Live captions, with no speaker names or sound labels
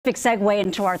Segue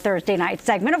into our Thursday night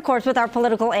segment, of course, with our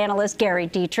political analyst, Gary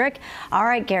Dietrich. All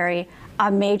right, Gary, a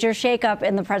major shakeup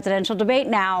in the presidential debate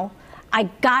now. I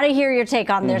got to hear your take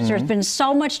on this. There's been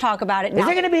so much talk about it now. Is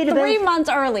there going to be a debate? 3 months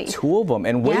early. 2 of them,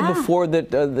 and way before the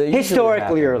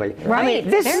historically early. Right. I mean,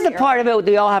 this is the part of it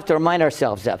we all have to remind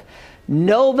ourselves of.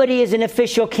 Nobody is an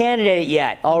official candidate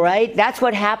yet, all right? That's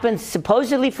what happens,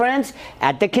 supposedly, friends,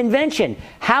 at the convention.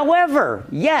 However,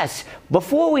 yes,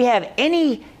 before we have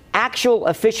any actual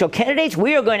official candidates,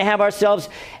 we are going to have ourselves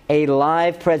a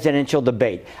live presidential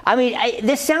debate. I mean,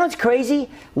 this sounds crazy.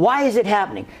 Why is it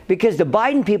happening? Because the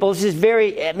Biden people, this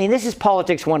is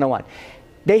politics 101.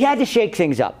 They had to shake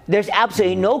things up. There's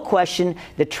absolutely no question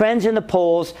the trends in the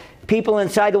polls, people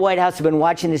inside the White House have been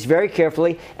watching this very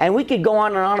carefully, and we could go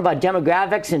on and on about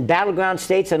demographics and battleground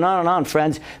states and on,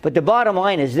 friends, but the bottom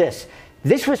line is this.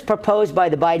 This was proposed by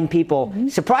the Biden people,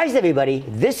 surprised everybody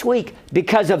this week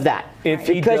because of that.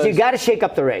 Because you got to shake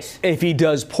up the race. If he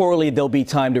does poorly, there'll be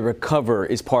time to recover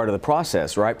is part of the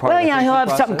process, right? Well, yeah, he'll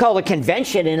have something called a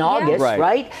convention in August,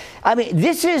 right? I mean,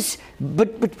 this is,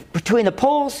 between the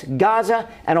polls, Gaza,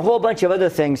 and a whole bunch of other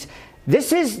things,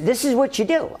 this is what you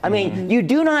do. I mean, you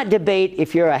do not debate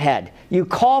if you're ahead. You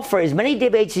call for as many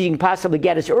debates as you can possibly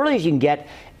get, as early as you can get,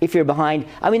 if you're behind.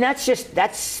 I mean,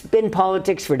 that's been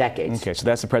politics for decades. Okay, so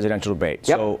that's the presidential debate.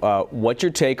 Yep. So what's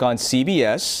your take on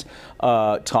CBS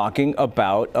talking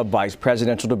about a vice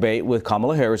presidential debate with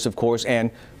Kamala Harris, of course, and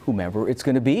whomever it's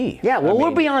going to be? Yeah, well,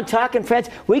 we'll be on Talking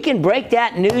Friends. We can break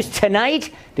that news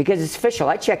tonight because it's official.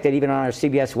 I checked it even on our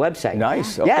CBS website.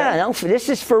 Nice. Okay. Yeah, no, this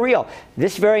is for real.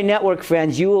 This very network,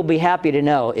 friends, you will be happy to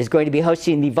know, is going to be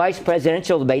hosting the vice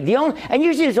presidential debate. And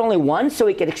usually there's only one, so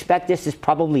we can expect this is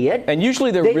probably it. And usually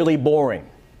they're really boring.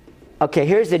 Okay,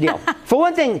 here's the deal. For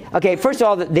one thing, okay, first of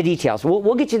all, the details.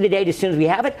 We'll get you the date as soon as we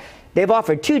have it. They've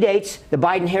offered 2 dates. The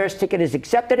Biden-Harris ticket is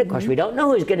accepted. Of course, we don't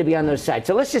know who's going to be on those sides.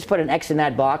 So let's just put an X in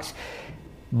that box.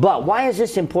 But why is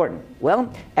this important?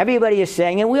 Well, everybody is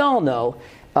saying, and we all know,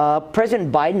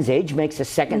 President Biden's age makes a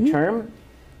second term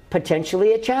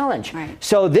potentially a challenge. Right.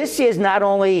 So this is not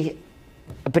only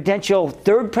a potential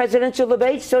third presidential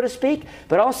debate, so to speak,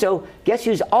 but also, guess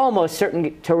who's almost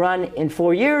certain to run in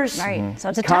 4 years? Right. So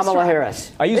it's a Kamala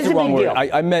Harris. I used the wrong word.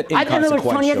 I meant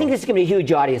inconsequential. I think this is going to be a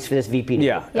huge audience for this VP debate.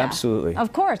 Yeah, absolutely.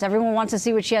 Of course. Everyone wants to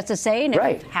see what she has to say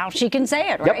and how she can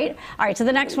say it, right? Yep. All right, so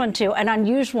the next one, too, an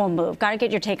unusual move. Got to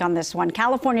get your take on this one.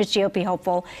 California's GOP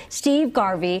hopeful, Steve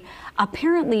Garvey,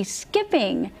 apparently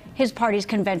skipping his party's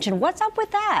convention. What's up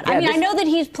with that? Yeah, I mean, I know that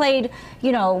he's played,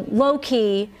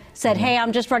 low-key, said, hey,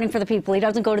 I'm just running for the people. He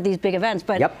doesn't go to these big events,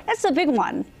 but that's a big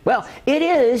one. Well, it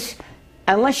is,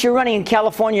 unless you're running in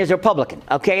California as a Republican,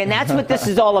 okay? And that's what this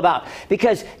is all about.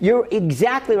 Because you're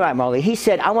exactly right, Marley. He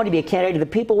said, I want to be a candidate of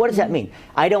the people. What does that mean?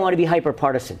 I don't want to be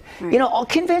hyper-partisan. Right. All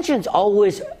conventions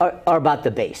always are about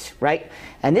the base, right?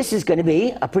 And this is going to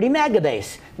be a pretty MAGA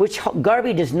base, which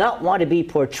Garvey does not want to be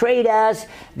portrayed as.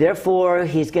 Therefore,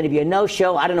 he's going to be a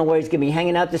no-show. I don't know where he's going to be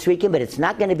hanging out this weekend, but it's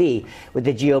not going to be with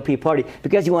the GOP party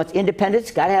because he wants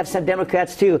independents, got to have some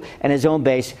Democrats, too, and his own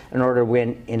base in order to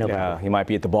win in November. Yeah, he might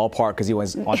be at the ballpark because he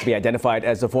wants to be identified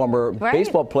as a former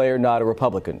baseball player, not a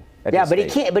Republican. Yeah, but he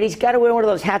can't. But he's got to wear one of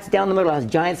those hats down the middle, has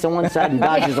Giants on one side and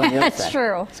Dodgers on the other side. That's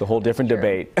true. It's a whole different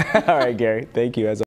debate. All right, Gary. Thank you.